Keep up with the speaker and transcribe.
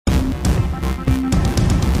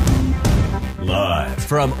Live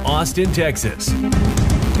from Austin, Texas.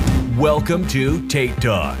 Welcome to Tate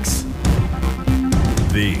Talks,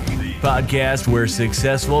 the podcast where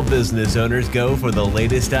successful business owners go for the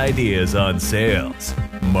latest ideas on sales,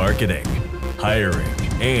 marketing, hiring,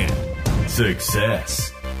 and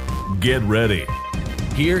success. Get ready.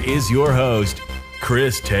 Here is your host,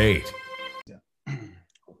 Chris Tate.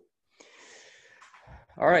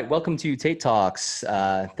 All right, welcome to Tate Talks.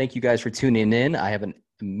 Thank you guys for tuning in. I have an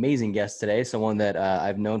amazing guest today, someone that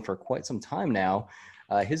I've known for quite some time now.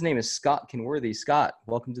 His name is Scott Kenworthy. Scott,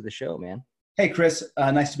 welcome to the show, man. Hey, Chris.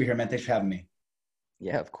 Nice to be here, man. Thanks for having me.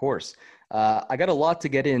 Yeah, of course. I got a lot to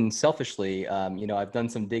get in selfishly. I've done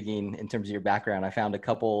some digging in terms of your background. I found a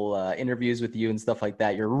couple interviews with you and stuff like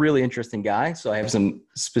that. You're a really interesting guy, so I have some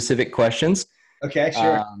specific questions. Okay,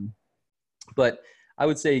 sure. But I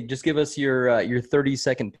would say just give us your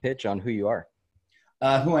 30-second pitch on who you are.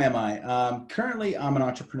 Who am I? Currently, I'm an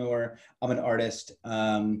entrepreneur. I'm an artist,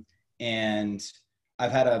 and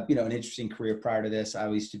I've had an interesting career prior to this. I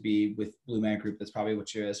used to be with Blue Man Group. That's probably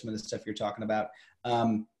some of the stuff you're talking about.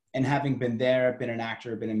 And having been there, been an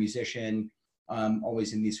actor, been a musician,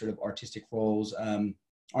 always in these sort of artistic roles.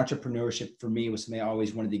 Entrepreneurship for me was something I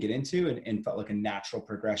always wanted to get into, and felt like a natural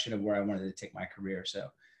progression of where I wanted to take my career. So,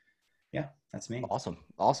 yeah, that's me.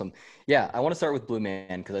 Awesome. Yeah, I want to start with Blue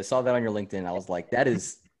Man because I saw that on your LinkedIn. I was like, that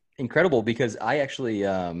is incredible because I actually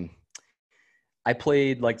I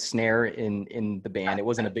played like snare in the band. It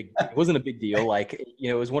wasn't a big deal. Like,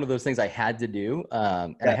 it was one of those things I had to do.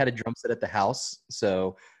 And I had a drum set at the house,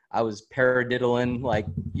 so I was paradiddling like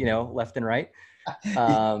left and right.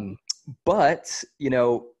 But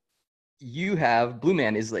you have Blue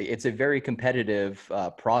Man is like, it's a very competitive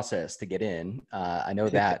process to get in. I know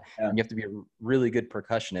that. And you have to be a really good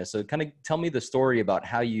percussionist. So kind of tell me the story about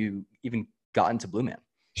how you even got into Blue Man.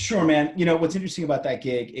 Sure, man. What's interesting about that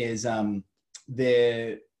gig is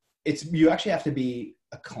you actually have to be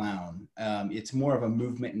a clown. It's more of a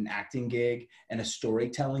movement and acting gig and a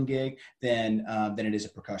storytelling gig than it is a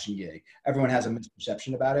percussion gig. Everyone has a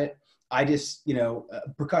misperception about it. I just,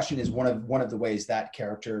 percussion is one of the ways that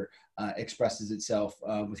character expresses itself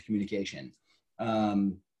with communication.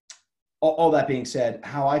 All that being said,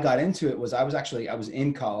 how I got into it was I was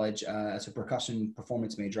in college as a percussion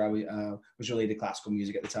performance major. I was related to classical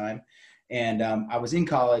music at the time. And I was in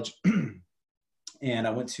college and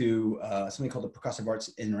I went to something called the Percussive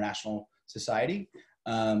Arts International Society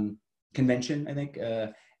convention, I think.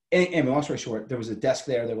 And long story short, there was a desk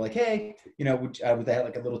there. They were like, hey, they had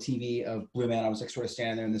like a little TV of Blue Man. I was like sort of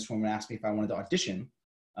standing there, and this woman asked me if I wanted to audition.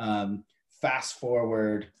 Fast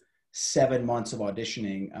forward 7 months of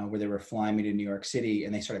auditioning, where they were flying me to New York City,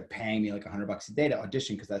 and they started paying me like $100 a day to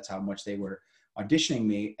audition because that's how much they were auditioning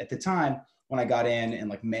me. At the time, when I got in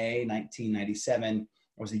like May 1997,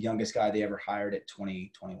 I was the youngest guy they ever hired at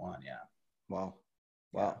 2021. Yeah.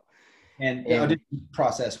 Wow. And the audition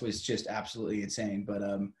process was just absolutely insane.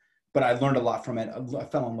 But I learned a lot from it. I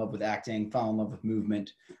fell in love with acting, fell in love with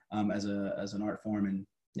movement as an art form. And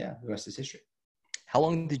yeah, the rest is history. How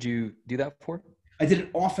long did you do that for? I did it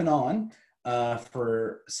off and on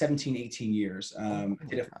for 17, 18 years.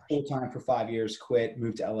 Did it full time for 5 years, quit,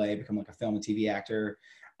 moved to LA, become like a film and TV actor.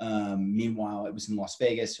 Meanwhile, it was in Las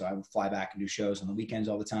Vegas, so I would fly back and do shows on the weekends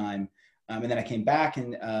all the time. And then I came back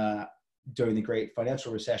and during the great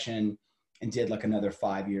financial recession and did like another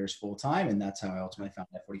 5 years full time. And that's how I ultimately found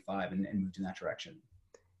F45 and moved in that direction.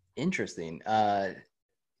 Interesting.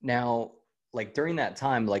 Now, like during that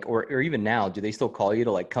time, like, or even now, do they still call you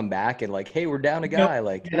to like come back and like, hey, we're down a guy? No,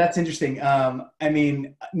 like, yeah, that's interesting.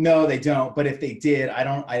 No, they don't. But if they did,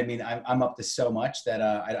 I'm up to so much that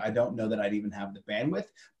I don't know that I'd even have the bandwidth.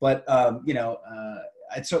 But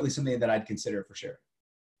it's certainly something that I'd consider for sure.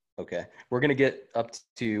 Okay, we're gonna get up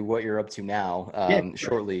to what you're up to now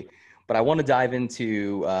shortly, but I want to dive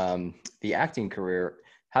into the acting career.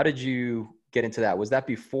 How did you get into that? Was that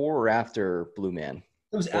before or after Blue Man?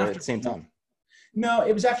 It was after at the same time. No,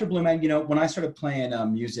 it was after Blue Man. When I started playing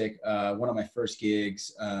music, one of my first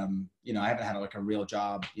gigs, I haven't had like a real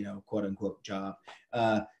job, quote unquote job.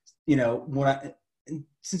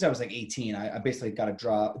 Since I was like 18, I basically got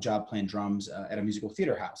a job playing drums at a musical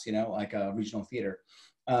theater house, like a regional theater.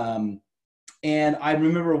 And I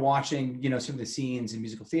remember watching, some of the scenes in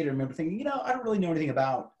musical theater. I remember thinking, I don't really know anything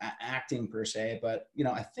about acting per se, but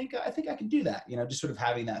I think I could do that. Just sort of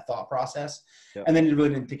having that thought process. Yep. And then you really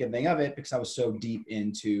didn't think anything of it because I was so deep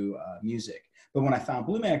into music. But when I found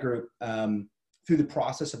Blue Man Group, through the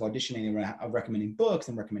process of auditioning, of recommending books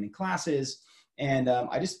and recommending classes, and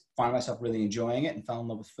I just found myself really enjoying it and fell in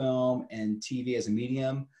love with film and TV as a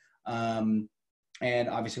medium. And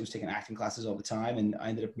obviously I was taking acting classes all the time, and I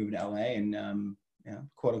ended up moving to LA and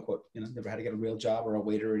quote unquote, never had to get a real job or a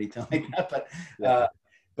waiter or anything like that.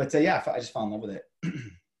 But yeah, I just fell in love with it.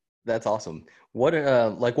 That's awesome. What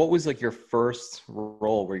was like your first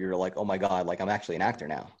role where you're like, oh my God, like I'm actually an actor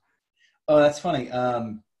now? Oh, that's funny.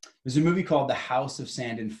 There's a movie called The House of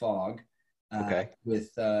Sand and Fog,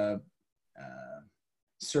 with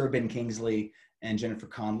Sir Ben Kingsley and Jennifer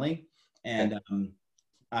Connelly. And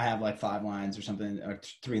I have like 5 lines or something, or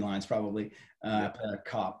 3 lines probably. I play a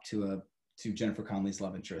cop to Jennifer Connelly's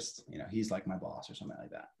love interest. He's like my boss or something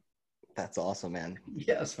like that. That's awesome, man.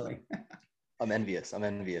 Yeah, it's funny. I'm envious.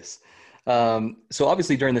 So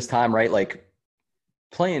obviously during this time, right, like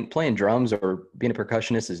playing drums or being a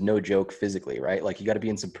percussionist is no joke physically, right? Like you got to be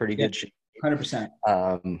in some pretty good shape. 100%.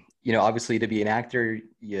 Obviously to be an actor,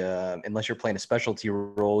 unless you're playing a specialty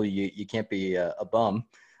role, you can't be a bum.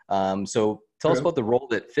 So tell us about the role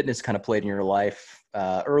that fitness kind of played in your life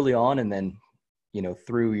early on, and then,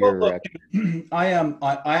 through your. Well, look,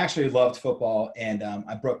 I actually loved football, and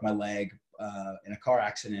I broke my leg in a car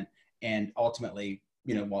accident, and ultimately,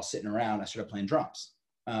 while sitting around, I started playing drums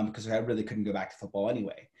because I really couldn't go back to football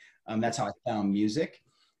anyway. That's how I found music.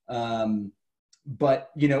 But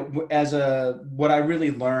what I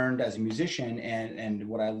really learned as a musician and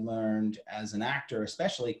what I learned as an actor,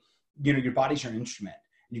 especially, your body's your instrument.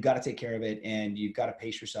 You got to take care of it, and you've got to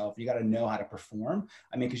pace yourself. You got to know how to perform.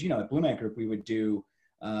 I mean, because at Blue Man Group, we would do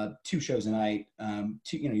 2 shows a night.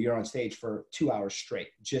 You're on stage for 2 hours straight,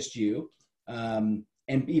 just you. And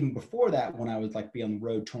even before that, when I would like be on the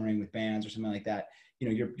road touring with bands or something like that,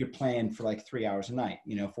 you're playing for like 3 hours a night,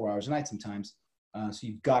 4 hours a night sometimes. So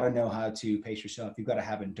you've got to know how to pace yourself. You've got to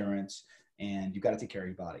have endurance, and you've got to take care of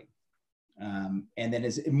your body. And then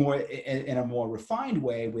in a more refined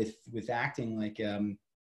way with acting, like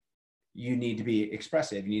you need to be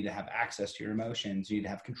expressive. You need to have access to your emotions. You need to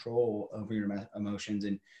have control over your emotions,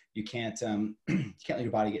 and you can't let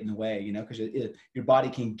your body get in the way, because your body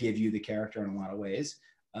can give you the character in a lot of ways.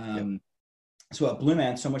 So at Blue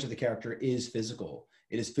Man, so much of the character is physical.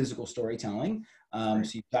 It is physical storytelling. So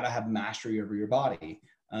you've got to have mastery over your body.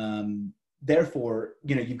 Therefore,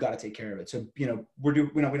 you've got to take care of it. So, we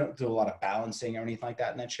don't do a lot of balancing or anything like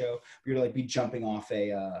that in that show. You're like be jumping off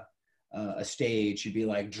a stage, you'd be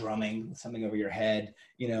like drumming something over your head,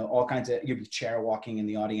 all kinds of, you'd be chair walking in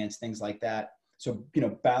the audience, things like that. So,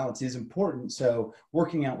 balance is important. So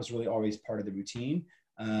working out was really always part of the routine.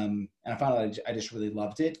 And I found out I just really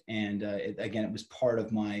loved it. And it was part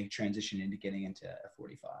of my transition into getting into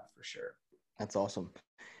F45 for sure. That's awesome.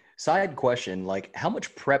 Side question, like how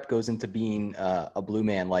much prep goes into being a Blue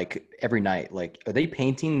Man, like every night? Like, are they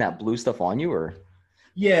painting that blue stuff on you or?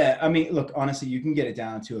 Yeah, I mean, look, honestly, you can get it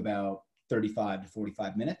down to about 35 to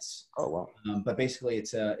 45 minutes. Oh, wow. But basically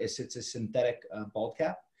it's a synthetic bald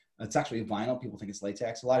cap. It's actually vinyl. People think it's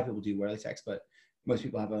latex. A lot of people do wear latex, but most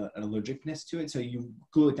people have an allergicness to it. So you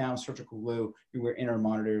glue it down with surgical glue. You wear inner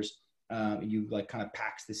monitors. You like kind of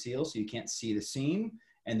packs the seal so you can't see the seam.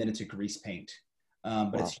 And then it's a grease paint.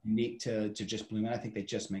 But It's unique to just Blue Man. I think they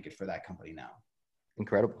just make it for that company now.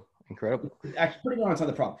 Incredible. Actually, putting it on is not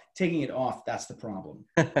the problem. Taking it off, that's the problem.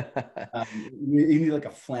 You need like a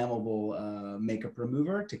flammable makeup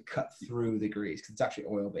remover to cut through the grease because it's actually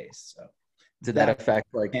oil based. So did that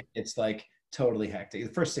affect like? It's like totally hectic.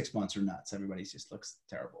 The first 6 months are nuts. Everybody just looks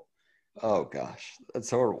terrible. Oh gosh, that's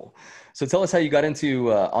horrible. So tell us how you got into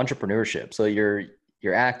entrepreneurship. So you're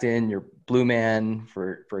acting, you're Blue Man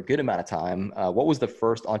for a good amount of time. What was the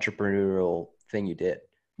first entrepreneurial thing you did?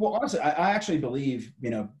 Well, honestly, I actually believe,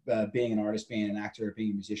 being an artist, being an actor,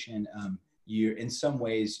 being a musician, you in some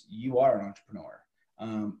ways you are an entrepreneur,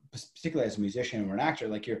 particularly as a musician or an actor.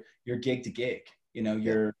 Like you're gig to gig.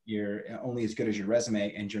 You're only as good as your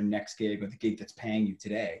resume and your next gig or the gig that's paying you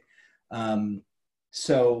today.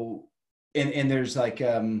 So there's like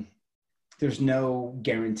there's no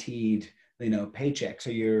guaranteed paycheck. So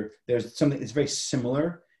there's something that's very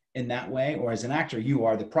similar in that way. Or as an actor, you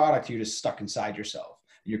are the product. You're just stuck inside yourself.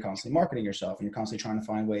 You're constantly marketing yourself, and you're constantly trying to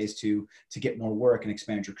find ways to get more work and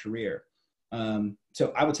expand your career.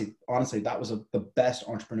 So I would say, honestly, that was the best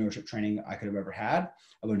entrepreneurship training I could have ever had.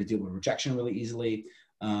 I learned to deal with rejection really easily.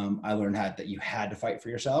 I learned that you had to fight for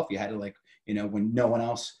yourself. You had to when no one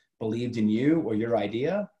else believed in you or your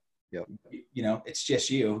idea, it's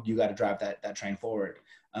just you got to drive that train forward.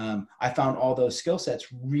 I found all those skill sets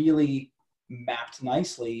really mapped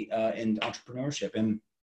nicely in entrepreneurship.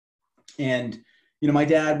 And my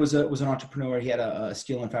dad was an entrepreneur. He had a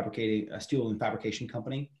steel and fabrication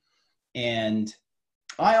company, and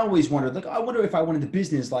I always wondered, like, I wonder if I went into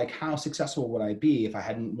business, like how successful would I be if I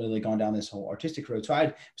hadn't really gone down this whole artistic road? So I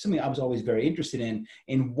had something I was always very interested in.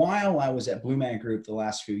 And while I was at Blue Man Group the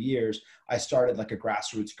last few years, I started like a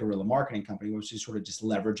grassroots guerrilla marketing company, which is sort of just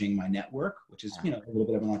leveraging my network, which is, you know, a little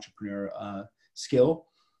bit of an entrepreneur skill.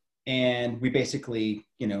 And we basically,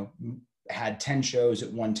 you know, had 10 shows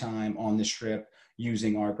at one time on the strip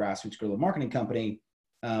using our grassroots guerrilla marketing company.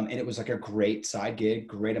 And it was like a great side gig,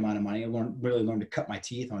 great amount of money. I really learned to cut my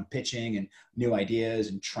teeth on pitching and new ideas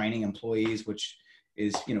and training employees, which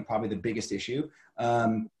is, you know, probably the biggest issue.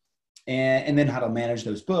 And then how to manage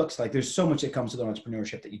those books. Like there's so much that comes with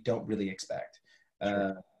entrepreneurship that you don't really expect.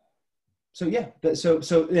 So yeah,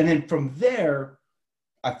 and then from there,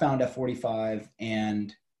 I found F45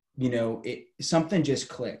 and, you know, something just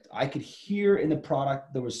clicked. I could hear in the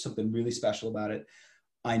product, there was something really special about it.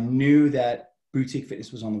 I knew that boutique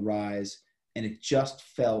fitness was on the rise and it just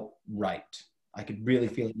felt right. I could really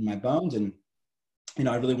feel it in my bones. And, you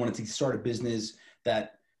know, I really wanted to start a business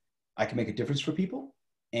that I could make a difference for people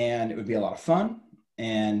and it would be a lot of fun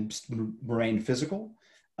and remain physical.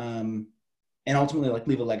 And ultimately like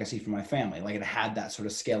leave a legacy for my family. Like it had that sort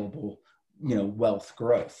of scalable, you know, wealth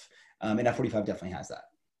growth. And F45 definitely has that.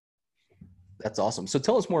 That's awesome. So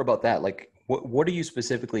tell us more about that. Like, what are you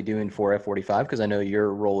specifically doing for F45? Because I know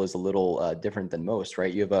your role is a little different than most,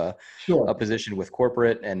 right? You have a position with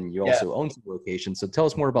corporate and you also own some locations. So tell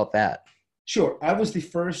us more about that. Sure. I was the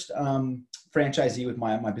first franchisee with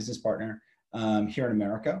my business partner here in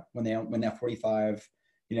America when F45,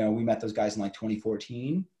 you know, we met those guys in like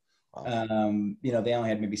 2014. Wow. You know, they only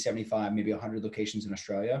had maybe 75, maybe 100 locations in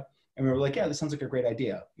Australia. And we were like, yeah, this sounds like a great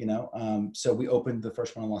idea, you know? So we opened the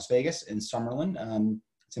first one in Las Vegas in Summerlin.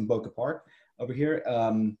 It's in Boca Park over here.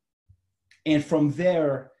 And from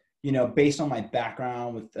there, you know, based on my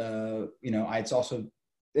background with, you know, I'd also,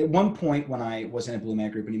 at one point when I wasn't at Blue Man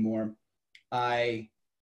Group anymore,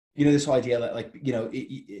 you know, this whole idea that like, you know,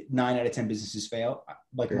 9 out of 10 businesses fail.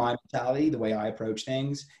 Like sure. My mentality, the way I approach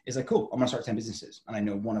things is like, cool, I'm gonna start 10 businesses and I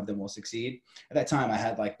know one of them will succeed. At that time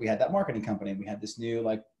we had that marketing company. We had this new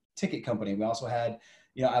like ticket company. We also had,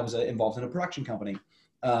 you know, I was involved in a production company.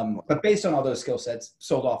 But based on all those skill sets,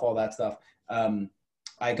 sold off all that stuff.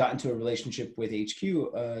 I got into a relationship with HQ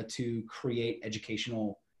to create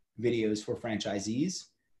educational videos for franchisees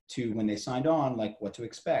to when they signed on, like what to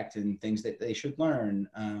expect and things that they should learn.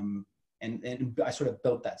 And I sort of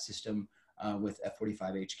built that system with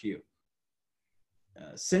F45 HQ.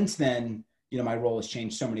 Since then, you know, my role has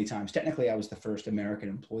changed so many times. Technically, I was the first American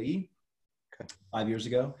employee 5 years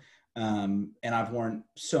ago. And I've worn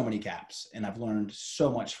so many caps and I've learned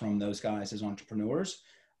so much from those guys as entrepreneurs.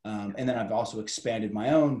 And then I've also expanded my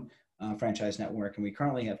own franchise network. And we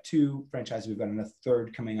currently have 2 franchises. We've got a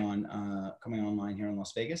third coming online here in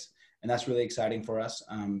Las Vegas. And that's really exciting for us.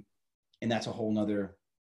 And that's a whole nother,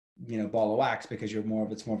 you know, ball of wax because it's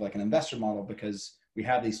more of like an investor model because we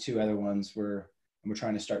have these 2 other ones and we're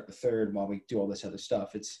trying to start the third while we do all this other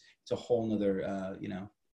stuff. It's a whole nother, you know,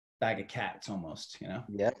 bag of cats almost, you know?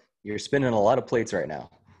 Yeah. You're spinning a lot of plates right now.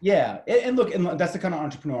 Yeah. And look, and that's the kind of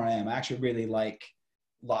entrepreneur I am. I actually really like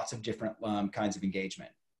lots of different kinds of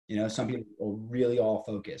engagement. You know, some people are really all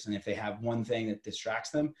focused. And if they have one thing that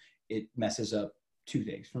distracts them, it messes up 2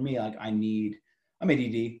 things. For me, like I'm ADD,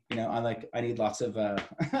 you know, I need lots of,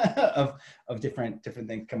 of different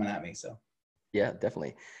things coming at me. So. Yeah,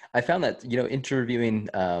 definitely. I found that, you know, interviewing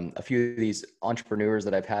a few of these entrepreneurs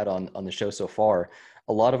that I've had on the show so far,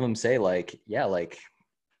 a lot of them say like, yeah, like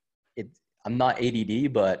I'm not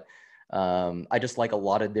ADD, but I just like a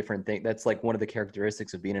lot of different things. That's like one of the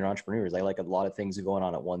characteristics of being an entrepreneur is I like a lot of things going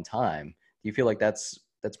on at one time. Do you feel like that's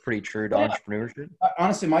pretty true to entrepreneurship?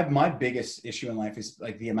 Honestly, my biggest issue in life is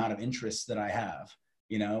like the amount of interests that I have,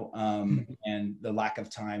 you know, and the lack of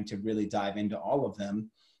time to really dive into all of them.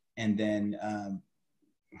 And then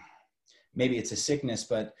maybe it's a sickness,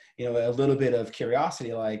 but, you know, a little bit of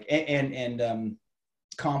curiosity, like, and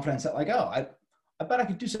confidence that like, oh, I bet I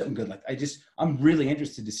could do something good. Like I'm really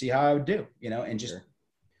interested to see how I would do, you know, and just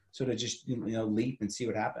sort of just, you know, leap and see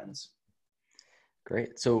what happens.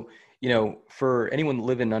 Great. So, you know, for anyone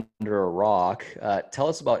living under a rock, tell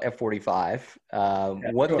us about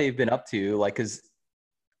F45, what they've been up to, like, 'cause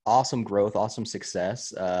awesome growth, awesome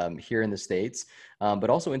success here in the States,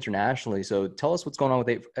 but also internationally. So tell us what's going on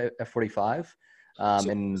with F45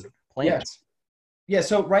 and plans. Yeah.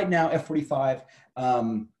 So right now, F45,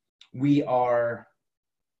 we are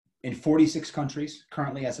in 46 countries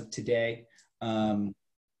currently as of today.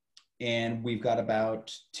 And we've got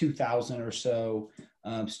about 2,000 or so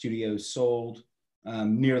studios sold,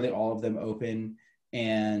 nearly all of them open.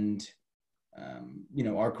 And, you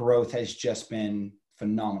know, our growth has just been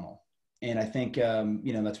phenomenal. And I think,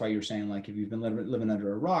 that's why you're saying, like, if you've been living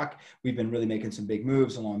under a rock, we've been really making some big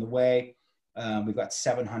moves along the way. We've got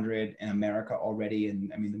 700 in America already.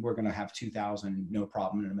 And I mean, we're going to have 2,000, no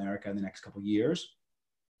problem, in America in the next couple of years.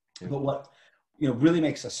 Yeah. But what, really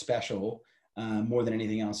makes us special, more than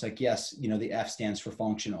anything else, like, yes, the F stands for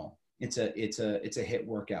functional. It's a HIIT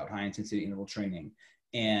workout, high intensity interval training.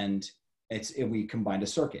 And we combined a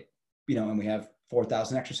circuit, and we have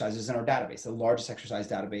 4,000 exercises in our database, the largest exercise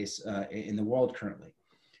database in the world currently.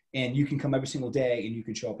 And you can come every single day and you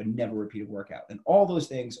can show up and never repeat a workout. And all those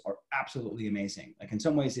things are absolutely amazing. Like, in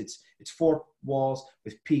some ways it's 4 walls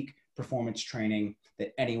with peak performance training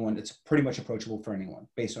that it's pretty much approachable for anyone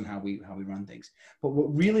based on how we run things. But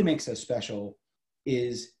what really makes us special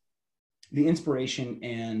is the inspiration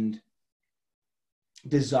and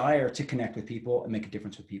desire to connect with people and make a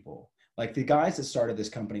difference with people. Like, the guys that started this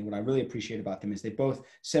company, what I really appreciate about them is they both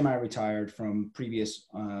semi-retired from previous,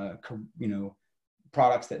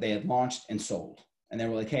 products that they had launched and sold. And they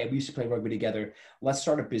were like, hey, we used to play rugby together. Let's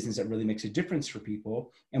start a business that really makes a difference for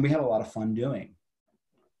people. And we have a lot of fun doing.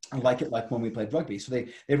 I like it, like when we played rugby. So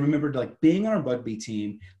they remembered, like, being on a rugby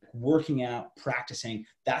team, working out, practicing,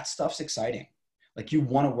 that stuff's exciting. Like, you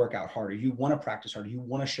want to work out harder. You want to practice harder. You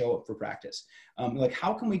want to show up for practice. Like,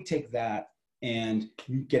 how can we take that and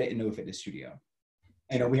get it into a fitness studio?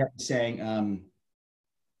 We have this saying,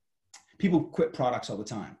 people quit products all the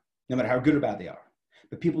time, no matter how good or bad they are.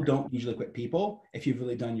 But people don't usually quit people if you've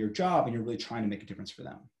really done your job and you're really trying to make a difference for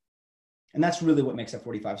them. And that's really what makes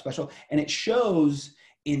F45 special. And it shows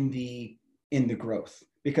in the growth,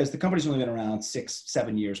 because the company's only been around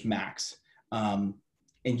 6-7 years max. And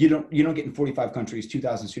you don't get in 45 countries,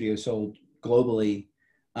 2,000 studios sold globally,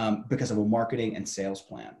 because of a marketing and sales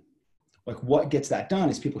plan. Like, what gets that done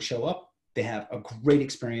is people show up, they have a great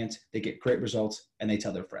experience, they get great results, and they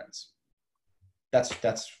tell their friends. That's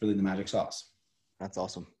really the magic sauce. That's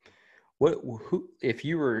awesome. Who, if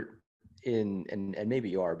you were in, and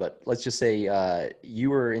maybe you are, but let's just say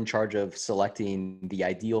you were in charge of selecting the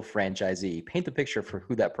ideal franchisee, paint the picture for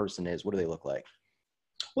who that person is. What do they look like?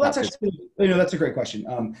 Well, that's actually, that's a great question.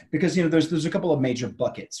 Because, there's a couple of major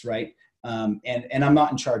buckets, right? And I'm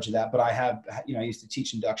not in charge of that, but I have, I used to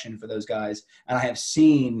teach induction for those guys, and I have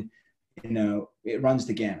seen, it runs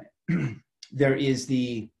the gamut. There is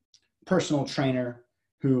the personal trainer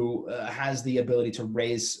who has the ability to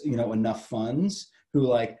raise, enough funds, who,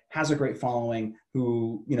 like, has a great following,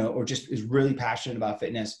 who, or just is really passionate about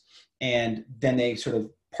fitness. And then they sort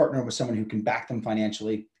of partner with someone who can back them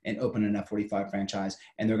financially and open an F45 franchise,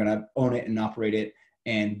 and they're going to own it and operate it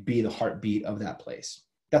and be the heartbeat of that place.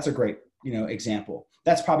 That's a great, example.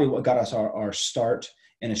 That's probably what got us our start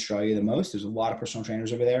in Australia the most. There's a lot of personal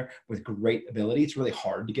trainers over there with great ability. It's really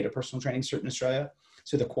hard to get a personal training cert in Australia,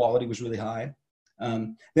 so the quality was really high.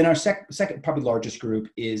 Then our second, probably largest group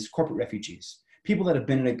is corporate refugees. People that have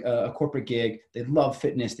been in a corporate gig, they love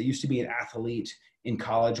fitness. They used to be an athlete in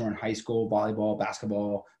college or in high school, volleyball,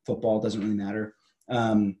 basketball, football, doesn't really matter.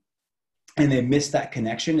 And they miss that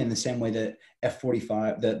connection in the same way that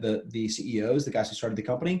F45, the CEOs, the guys who started the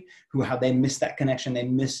company, how they miss that connection. They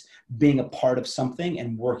miss being a part of something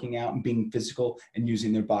and working out and being physical and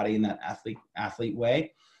using their body in that athlete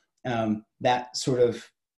way. That sort of,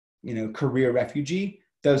 career refugee,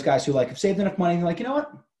 those guys who, like, have saved enough money and they're like, you know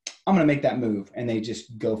what, I'm going to make that move. And they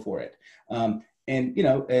just go for it.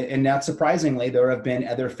 And not surprisingly, there have been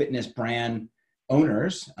other fitness brand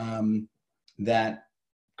owners that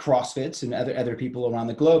CrossFits and other people around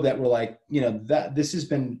the globe that were like, that this has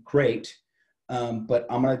been great, but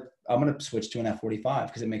I'm gonna switch to an F45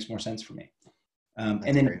 because it makes more sense for me.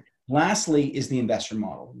 And then great. Lastly is the investor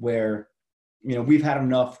model, where we've had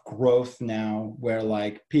enough growth now where,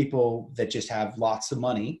 like, people that just have lots of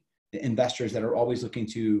money, the investors that are always looking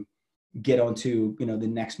to get onto the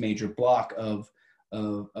next major block of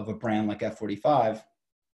a brand like F45.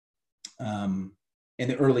 In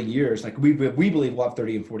the early years, like, we believe we'll have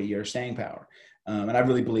 30 and 40 years staying power. And I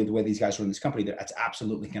really believe the way these guys run this company, that's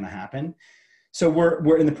absolutely going to happen. So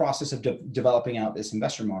we're in the process of developing out this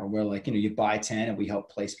investor model where, like, you buy 10 and we help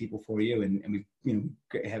place people for you. And we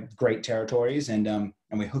have great territories and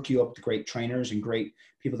we hook you up with great trainers and great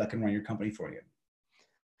people that can run your company for you.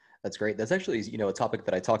 That's great. That's actually, a topic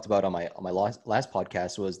that I talked about on my last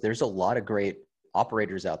podcast was there's a lot of great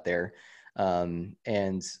operators out there.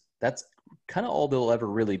 And that's kind of all they'll ever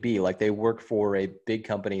really be. Like, they work for a big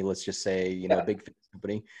company, let's just say, a big fitness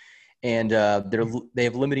company. And they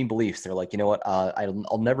have limiting beliefs. They're like, you know what,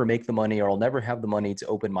 I'll never make the money, or I'll never have the money to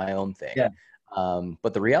open my own thing. Yeah.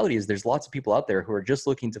 But the reality is there's lots of people out there who are just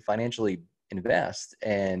looking to financially invest,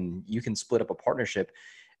 and you can split up a partnership.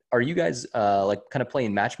 are you guys like kind of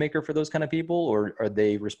playing matchmaker for those kind of people, or are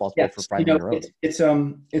they responsible Yes, for finding their own?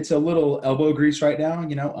 It's a little elbow grease right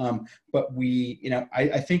now, but we,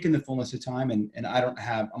 I think in the fullness of time, and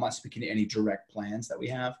I'm not speaking to any direct plans that we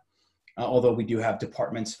have, although we do have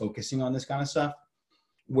departments focusing on this kind of stuff,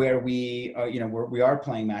 where we, we are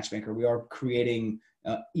playing matchmaker. We are creating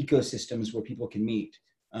ecosystems where people can meet.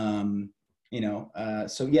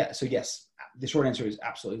 So yes, the short answer is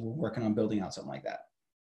absolutely. We're working on building out something like that.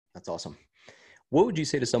 That's awesome. What would you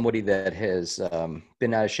say to somebody that has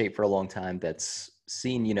been out of shape for a long time, that's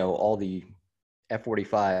seen, all the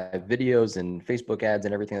F45 videos and Facebook ads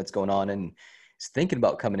and everything that's going on, and is thinking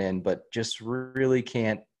about coming in, but just really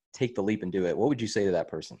can't take the leap and do it? What would you say to that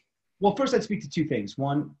person? Well, first I'd speak to two things.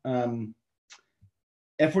 One,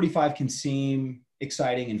 F45 can seem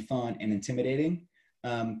exciting and fun and intimidating.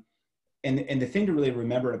 And the thing to really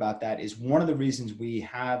remember about that is one of the reasons we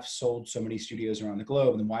have sold so many studios around the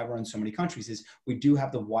globe and why we're in so many countries is we do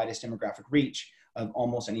have the widest demographic reach of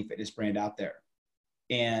almost any fitness brand out there.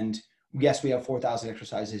 And yes, we have 4,000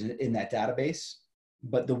 exercises in that database,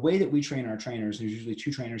 but the way that we train our trainers, there's usually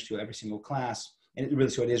 2 trainers to every single class. And it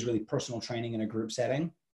is really personal training in a group setting.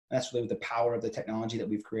 And that's really the power of the technology that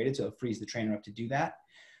we've created. So it frees the trainer up to do that.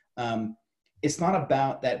 It's not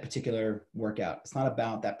about that particular workout. It's not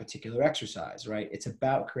about that particular exercise, right? It's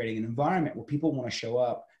about creating an environment where people want to show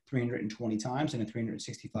up 320 times in a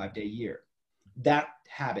 365-day year. That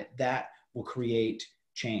habit, that will create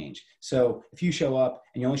change. So if you show up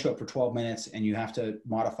and you only show up for 12 minutes and you have to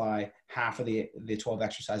modify half of the 12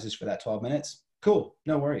 exercises for that 12 minutes, cool,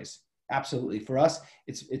 no worries. Absolutely. For us,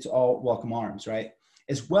 it's all welcome arms, right?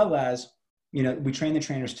 As well as, we train the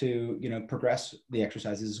trainers to, progress the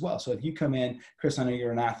exercises as well. So if you come in, Chris, I know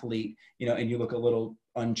you're an athlete, and you look a little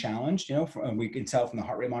unchallenged, and we can tell from the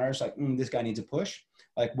heart rate monitors, like, this guy needs a push.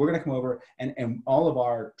 Like, we're going to come over and all of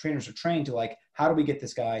our trainers are trained to, like, how do we get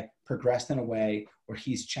this guy progressed in a way where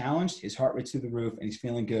he's challenged, his heart rate's through the roof, and he's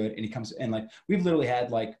feeling good. And he comes in, like, we've literally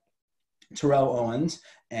had like Terrell Owens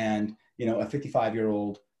and, a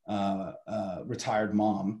 55-year-old retired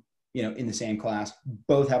mom, in the same class,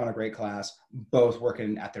 both having a great class, both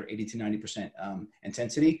working at their 80 to 90%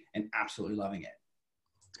 intensity and absolutely loving it.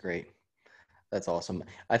 That's great. That's awesome.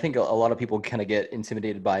 I think a lot of people kind of get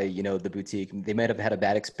intimidated by, the boutique. They might have had a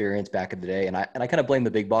bad experience back in the day. And I kind of blame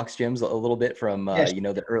the big box gyms a little bit from,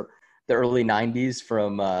 the early 90s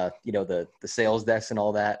from, the sales desks and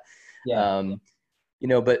all that. Yeah.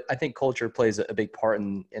 But I think culture plays a big part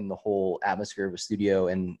in the whole atmosphere of a studio.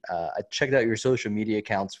 And I checked out your social media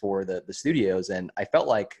accounts for the studios, and I felt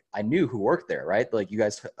like I knew who worked there, right? Like, you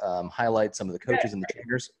guys highlight some of the coaches and the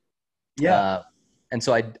trainers. Yeah. And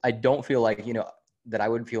so I don't feel like, that I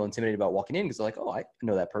would feel intimidated about walking in, because like, oh, I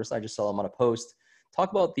know that person. I just saw them on a post. Talk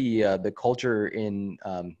about the culture in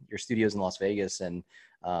your studios in Las Vegas. And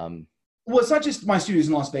well, it's not just my studios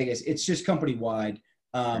in Las Vegas. It's just company wide.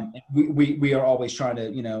 We are always trying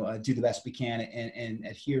to, do the best we can and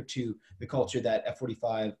adhere to the culture that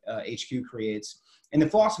F45 HQ creates. And the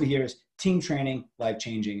philosophy here is team training, life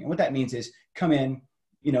changing. And what that means is come in,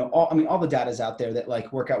 all the data is out there that,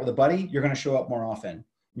 like, work out with a buddy, you're going to show up more often.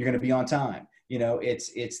 You're going to be on time.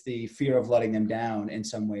 It's the fear of letting them down in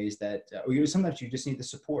some ways that, or sometimes you just need the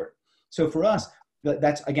support. So for us,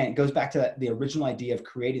 that's, again, it goes back to the original idea of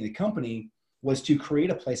creating the company, was to create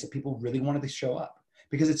a place that people really wanted to show up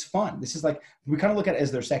because it's fun. This is like, we kind of look at it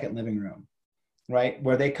as their second living room, right?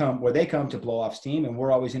 Where they come to blow off steam, and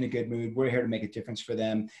we're always in a good mood. We're here to make a difference for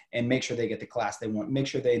them and make sure they get the class they want, make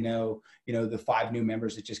sure they know, the 5 new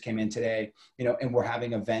members that just came in today, and we're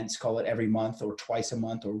having events, call it every month or twice a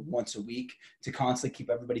month or once a week, to constantly keep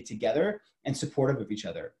everybody together and supportive of each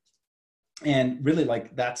other. And really,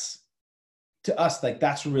 like, that's, to us, like,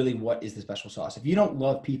 that's really what is the special sauce. If you don't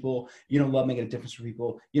love people, you don't love making a difference for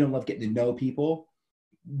people, you don't love getting to know people,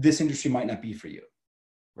 this industry might not be for you.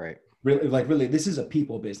 Right. Really, this is a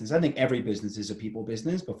people business. I think every business is a people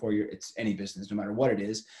business before it's any business, no matter what it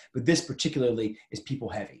is. But this particularly is people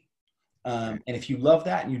heavy. And if you love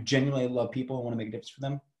that and you genuinely love people and want to make a difference for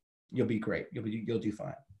them, you'll be great. You'll do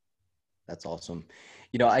fine. That's awesome.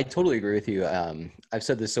 I totally agree with you. I've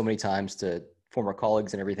said this so many times to former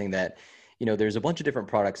colleagues and everything that, there's a bunch of different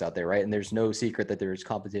products out there, right? And there's no secret that there's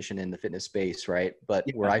competition in the fitness space, right? But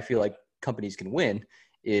where I feel like companies can win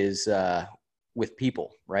is with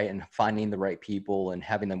people, right? And finding the right people and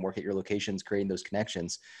having them work at your locations, creating those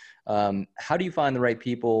connections. How do you find the right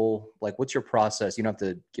people? Like, what's your process? You don't have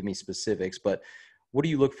to give me specifics, but what do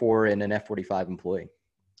you look for in an F45 employee?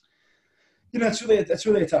 That's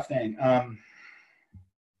really a tough thing.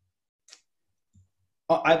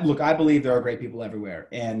 I believe there are great people everywhere.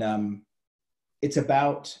 And it's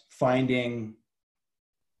about finding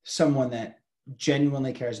someone that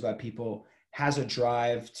genuinely cares about people, has a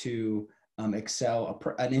drive to excel,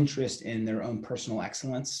 an interest in their own personal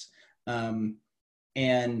excellence,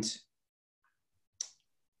 and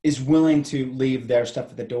is willing to leave their stuff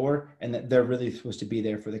at the door, and that they're really supposed to be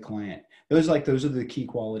there for the client. Those are the key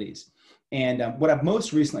qualities. And what I've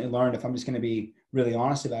most recently learned, if I'm just going to be really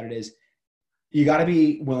honest about it, is you got to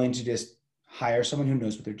be willing to just hire someone who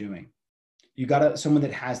knows what they're doing. You got to, someone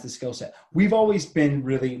that has the skill set. We've always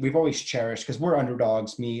cherished, because we're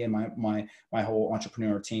underdogs, me and my whole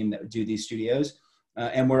entrepreneur team that do these studios.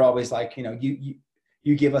 And we're always like,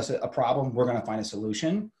 you give us a problem, we're going to find a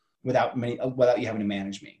solution without you having to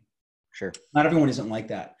manage me. Sure. Not everyone isn't like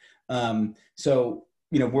that. So,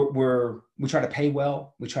 we try to pay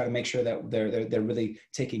well. We try to make sure that they're really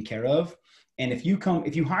taken care of. And if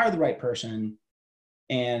you hire the right person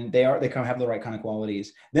and they kind of have the right kind of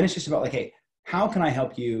qualities, then it's just about like, hey, how can I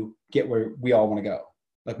help you get where we all want to go?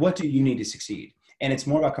 Like, what do you need to succeed? And it's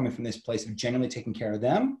more about coming from this place of genuinely taking care of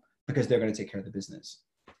them, because they're going to take care of the business.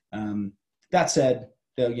 That said,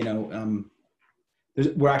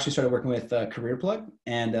 we're actually started working with Career Plug,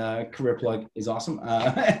 and Career Plug is awesome.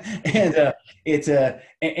 And it's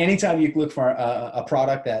anytime you look for a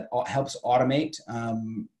product that helps automate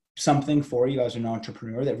something for you as an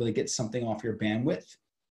entrepreneur that really gets something off your bandwidth,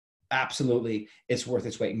 absolutely, it's worth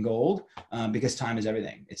its weight in gold, because time is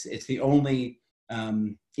everything. It's the only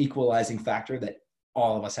equalizing factor that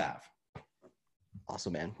all of us have.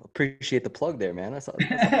 Awesome, man. Appreciate the plug there, man. That's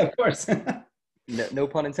of course. No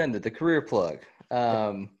pun intended. The Career Plug.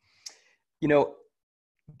 Not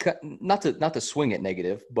to swing it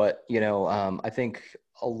negative, but I think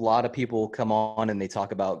a lot of people come on and they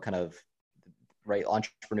talk about kind of, right,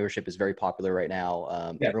 entrepreneurship is very popular right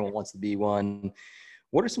now. Everyone wants to be one.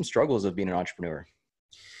 What are some struggles of being an entrepreneur?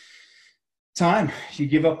 Time.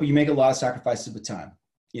 You make a lot of sacrifices with time,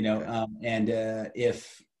 and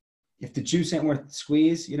if the juice ain't worth the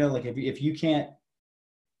squeeze, like if you can't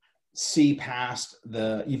see past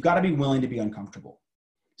you've got to be willing to be uncomfortable.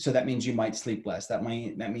 So that means you might sleep less. That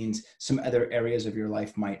means some other areas of your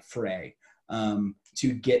life might fray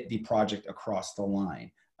to get the project across the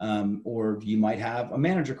line. Or you might have a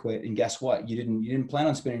manager quit, and guess what? You didn't plan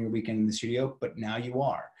on spending your weekend in the studio, but now you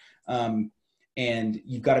are. And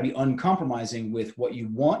you've got to be uncompromising with what you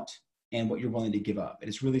want and what you're willing to give up. And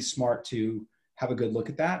it's really smart to have a good look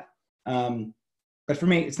at that. But for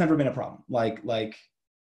me, it's never been a problem. Like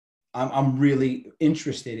I'm really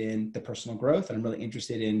interested in the personal growth, and I'm really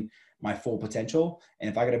interested in my full potential. And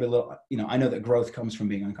if I got to be a little, I know that growth comes from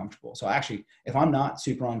being uncomfortable. So actually, if I'm not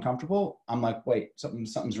super uncomfortable, I'm like, wait,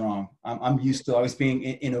 something's wrong. I'm used to always being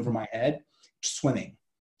in over my head, swimming.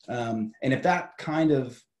 And if that kind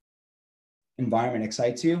of environment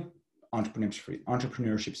excites you,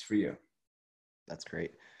 entrepreneurship's for you. That's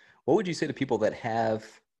great. What would you say to people that have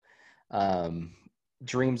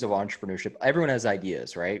dreams of entrepreneurship? Everyone has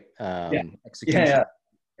ideas, right?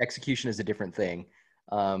 Execution is a different thing.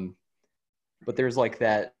 But there's like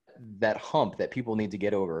that hump that people need to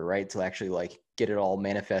get over, right? To actually like get it all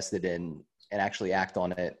manifested and actually act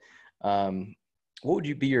on it. What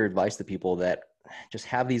would be your advice to people that just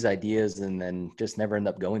have these ideas and then just never end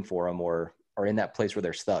up going for them, or are in that place where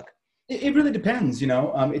they're stuck? It really depends,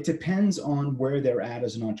 it depends on where they're at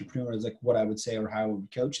as an entrepreneur, is like what I would say, or how I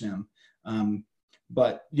would coach them.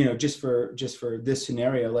 But just for this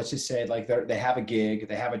scenario, let's just say like they have a gig,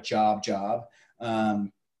 they have a job,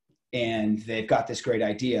 and they've got this great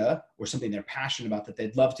idea or something they're passionate about that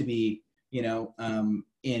they'd love to be,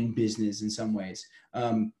 in business in some ways.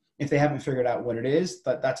 If they haven't figured out what it is,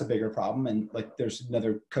 that's a bigger problem. And like, there's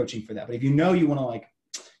another coaching for that. But if you want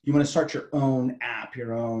to start your own app,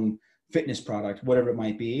 your own fitness product, whatever it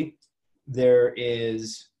might be, there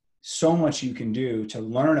is so much you can do to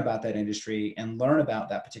learn about that industry and learn about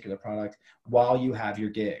that particular product while you have your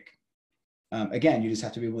gig. Again, you just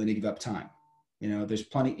have to be willing to give up time. There's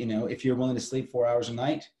plenty, if you're willing to sleep 4 hours a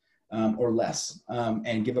night or less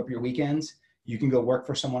and give up your weekends, you can go work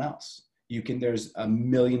for someone else. There's a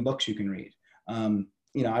million books you can read.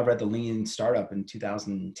 I read The Lean Startup in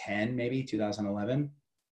 2010, maybe 2011,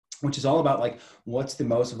 which is all about like, what's the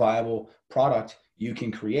most viable product you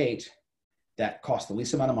can create that costs the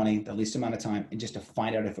least amount of money, the least amount of time, and just to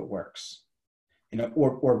find out if it works.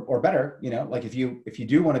 Or better, like if you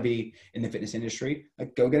do want to be in the fitness industry,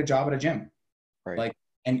 like go get a job at a gym, right? Like,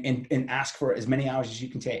 and ask for as many hours as you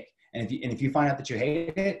can take. And if you find out that you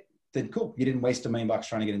hate it, then cool, you didn't waste $1 million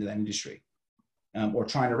trying to get into that industry, or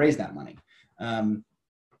trying to raise that money.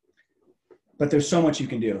 But there's so much you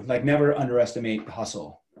can do. Like, never underestimate the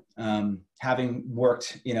hustle. Having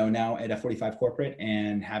worked, now at F45 corporate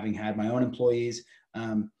and having had my own employees,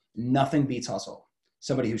 nothing beats hustle.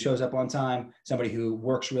 Somebody who shows up on time, somebody who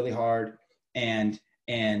works really hard and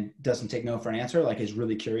doesn't take no for an answer, like is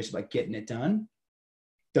really curious about getting it done.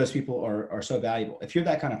 Those people are so valuable. If you're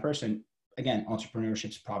that kind of person, again, entrepreneurship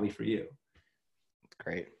is probably for you.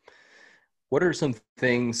 Great. What are some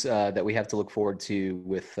things that we have to look forward to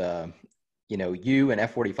with, you and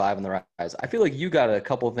F45 on the rise? I feel like you got a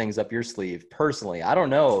couple of things up your sleeve personally. I don't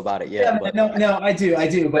know about it yet. Yeah, but no, I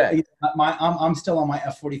do. But I'm still on my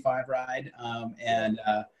F45 ride, and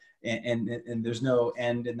there's no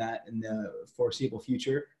end in that in the foreseeable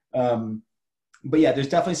future. But yeah, there's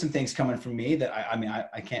definitely some things coming from me that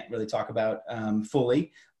I can't really talk about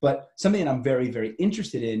fully. But something that I'm very, very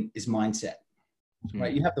interested in is mindset.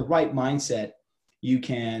 Right? You have the right mindset, you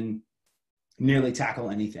can nearly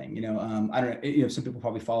tackle anything. I don't know. Some people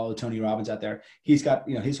probably follow Tony Robbins out there. He's got,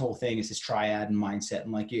 his whole thing is his triad and mindset,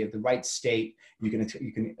 and like you have the right state, you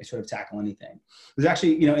can sort of tackle anything. There's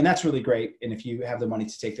actually, and that's really great. And if you have the money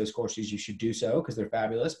to take those courses, you should do so because they're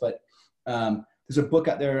fabulous. But there's a book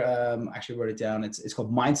out there. I actually wrote it down. It's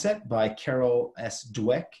called Mindset by Carol S.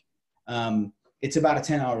 Dweck. It's about a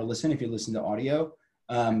 10-hour listen if you listen to audio.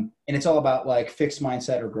 And it's all about like fixed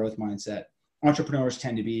mindset or growth mindset. Entrepreneurs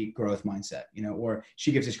tend to be growth mindset, or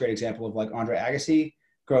she gives this great example of like Andre Agassi,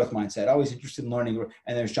 growth mindset, always interested in learning.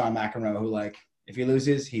 And there's John McEnroe who, like, if he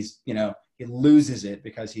loses, he loses it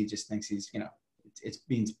because he just thinks he's, it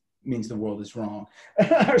means the world is wrong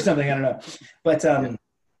or something. I don't know. But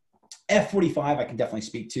F45, I can definitely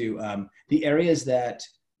speak to the areas that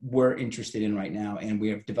we're interested in right now. And we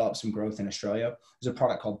have developed some growth in Australia. There's a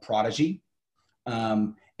product called Prodigy.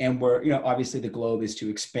 And we're, obviously the globe is to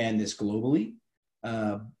expand this globally.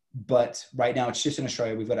 But right now it's just in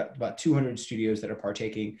Australia. We've got about 200 studios that are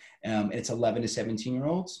partaking. And it's 11 to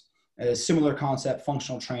 17-year-olds. A similar concept,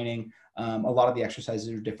 functional training. A lot of the exercises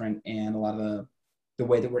are different, and a lot of the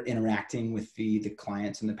way that we're interacting with the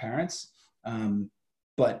clients and the parents.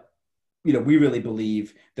 But, we really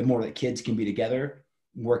believe the more that kids can be together,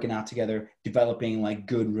 working out together, developing like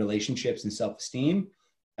good relationships and self-esteem.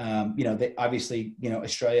 They obviously,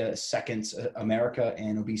 Australia seconds America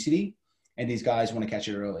in obesity, and these guys want to catch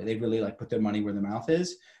it early. They really like put their money where their mouth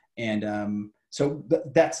is. And so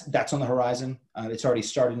that's on the horizon. It's already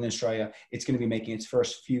started in Australia. It's going to be making its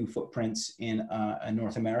first few footprints in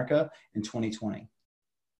North America in 2020.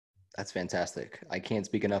 That's fantastic. I can't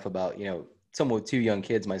speak enough about, someone with 2 young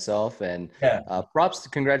kids myself, and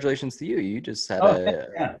congratulations to you. You just had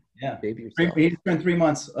a baby yourself. He's been 3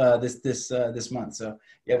 months this month. So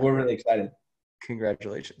yeah, we're really excited.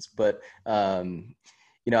 Congratulations. But, I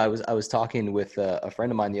was talking with a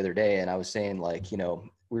friend of mine the other day, and I was saying, like, we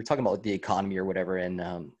were talking about the economy or whatever. And,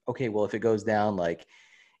 okay, well, if it goes down, like,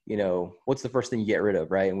 what's the first thing you get rid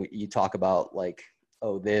of? Right. And you talk about like,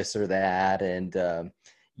 oh, this or that. And,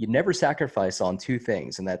 you never sacrifice on 2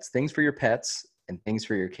 things, and that's things for your pets and things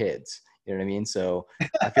for your kids. You know what I mean? So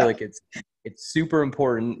I feel like it's super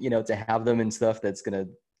important, to have them and stuff that's going to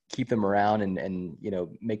keep them around and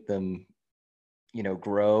make them,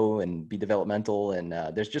 grow and be developmental. And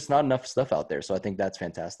there's just not enough stuff out there. So I think that's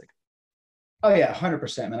fantastic. Oh yeah,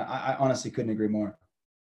 100%, man. I honestly couldn't agree more.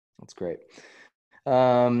 That's great. I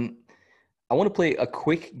want to play a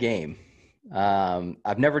quick game.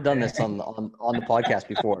 I've never done this on the podcast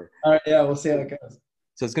before. All right, yeah, we'll see how it goes.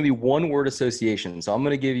 So it's going to be 1 word association. So I'm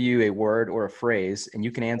going to give you a word or a phrase, and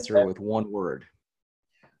you can answer with 1 word.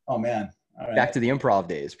 Oh man. All right. Back to the improv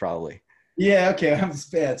days, probably. Yeah. Okay.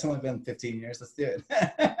 It's only been 15 years. Let's do it.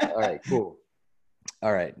 All right, cool.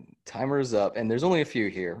 All right. Timer's up, and there's only a few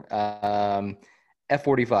here.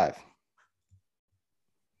 F45.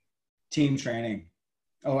 Team training.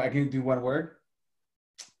 Oh, I can do 1 word.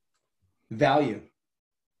 Value.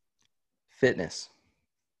 Fitness.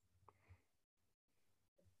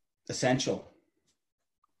 Essential.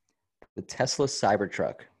 The Tesla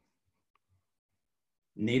Cybertruck.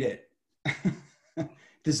 Need it.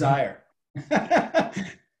 Desire.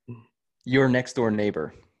 Your next door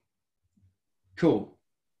neighbor. Cool.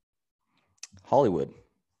 Hollywood.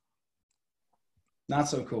 Not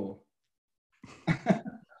so cool.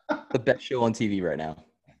 The best show on TV right now.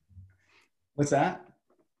 What's that?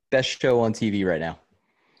 Best show on TV right now.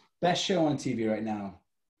 Best show on TV right now.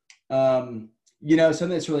 Something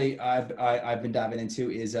that's really I've been diving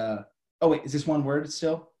into is oh wait, is this 1 word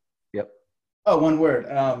still? Yep. Oh, 1 word.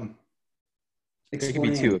 It could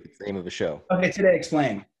be 2 if it's the name of a show. Okay, Today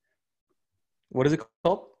Explained. What is it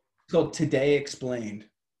called? It's called Today Explained.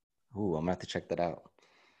 Ooh, I'm gonna have to check that out.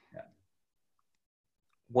 Yeah.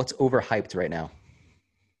 What's overhyped right now?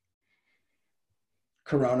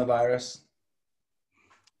 Coronavirus.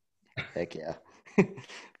 Heck yeah.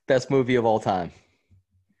 Best movie of all time.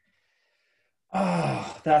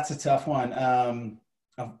 Oh, that's a tough one.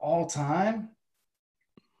 Of all time,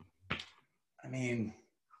 I mean,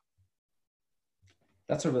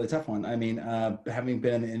 that's a really tough one. I mean, having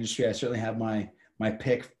been in the industry, I certainly have my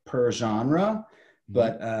pick per genre.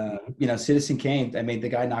 But you know, Citizen Kane, I mean, the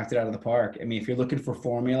guy knocked it out of the park. I mean, if you're looking for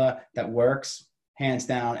formula that works, hands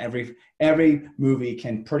down, every movie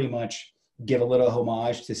can pretty much give a little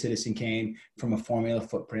homage to Citizen Kane from a formula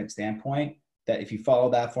footprint standpoint. That if you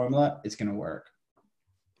follow that formula, it's going to work.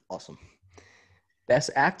 Awesome.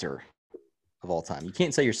 Best actor of all time. You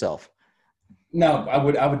can't say yourself. No, I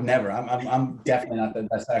would never. I'm definitely not the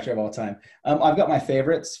best actor of all time. I've got my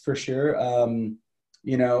favorites for sure.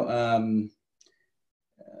 You know,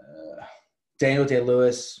 Daniel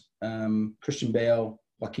Day-Lewis, Christian Bale,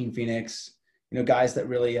 Joaquin Phoenix, you know, guys that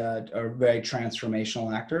really are very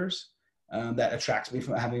transformational actors. That attracts me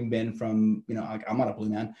from having been from, you know, I'm not a blue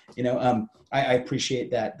man, you know, I appreciate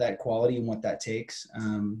that quality and what that takes.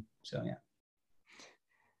 So, yeah.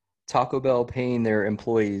 Taco Bell paying their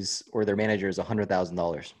employees or their managers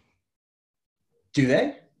 $100,000. Do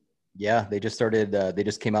they? Yeah, they just started. They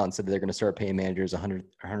just came out and said they're going to start paying managers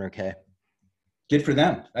 100K. Good for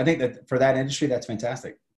them. I think that for that industry, that's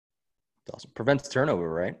fantastic. It's awesome. Prevents turnover,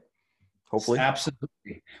 right? Hopefully.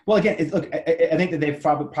 Absolutely. Well, again, look, I think that they've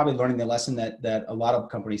probably learning the lesson that a lot of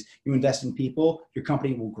companies, you invest in people, your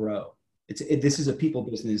company will grow. This is a people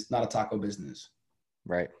business, not a taco business.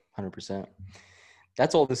 Right. 100%.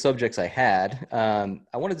 That's all the subjects I had.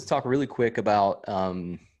 I wanted to talk really quick about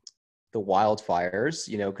the wildfires,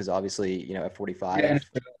 you know, because obviously, you know, F45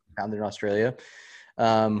 founded in Australia.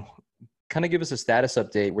 Kind of give us a status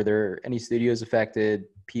update. Were there any studios affected,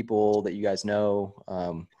 people that you guys know?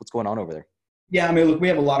 What's going on over there? Yeah, I mean, look, we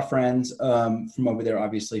have a lot of friends from over there,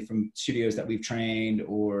 obviously, from studios that we've trained,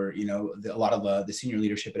 or, you know, a lot of the senior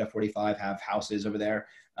leadership at F45 have houses over there.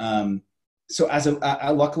 So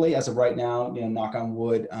luckily, as of right now, you know, knock on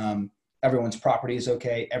wood, everyone's property is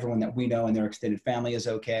okay. Everyone that we know and their extended family is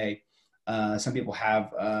okay. Some people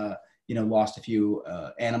have, you know, lost a few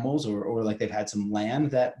animals or like they've had some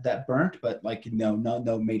land that burnt, but like, no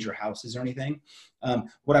major houses or anything.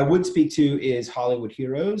 What I would speak to is Hollywood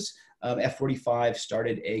Heroes. F45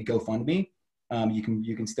 started a GoFundMe.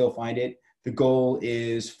 You can still find it. The goal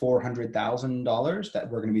is $400,000 that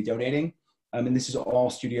we're going to be donating. And this is all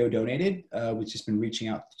studio donated, which has been reaching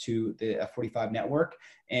out to the F45 network.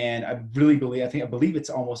 And I believe it's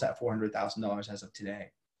almost at $400,000 as of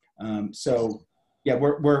today. So yeah,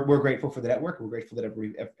 we're grateful for the network. We're grateful that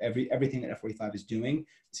everything that F45 is doing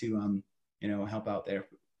to, you know, help out there.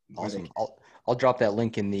 Awesome. I'll drop that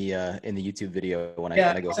link in the YouTube video when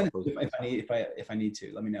I go. If I need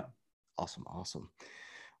to, let me know. Awesome.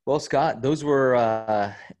 Well, Scott, those were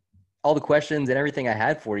all the questions and everything I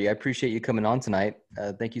had for you. I appreciate you coming on tonight.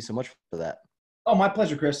 Thank you so much for that. Oh, my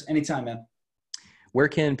pleasure, Chris. Anytime, man. Where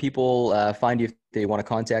can people find you if they want to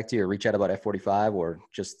contact you or reach out about F45 or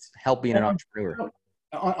just help being an entrepreneur?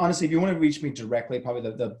 Honestly, if you want to reach me directly, probably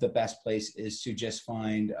the best place is to just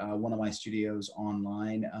find one of my studios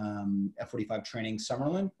online, F45 Training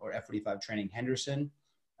Summerlin or F45 Training Henderson.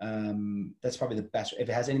 That's probably the best. If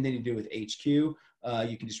it has anything to do with HQ,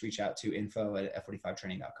 you can just reach out to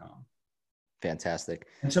info@f45training.com. Fantastic.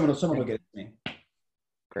 And someone will get it to me.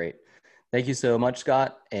 Great. Thank you so much,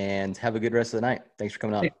 Scott, and have a good rest of the night. Thanks for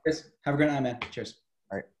coming on. Hey, Chris. Have a great night, man. Cheers.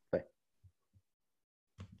 All right. Bye.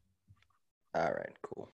 All right. Cool.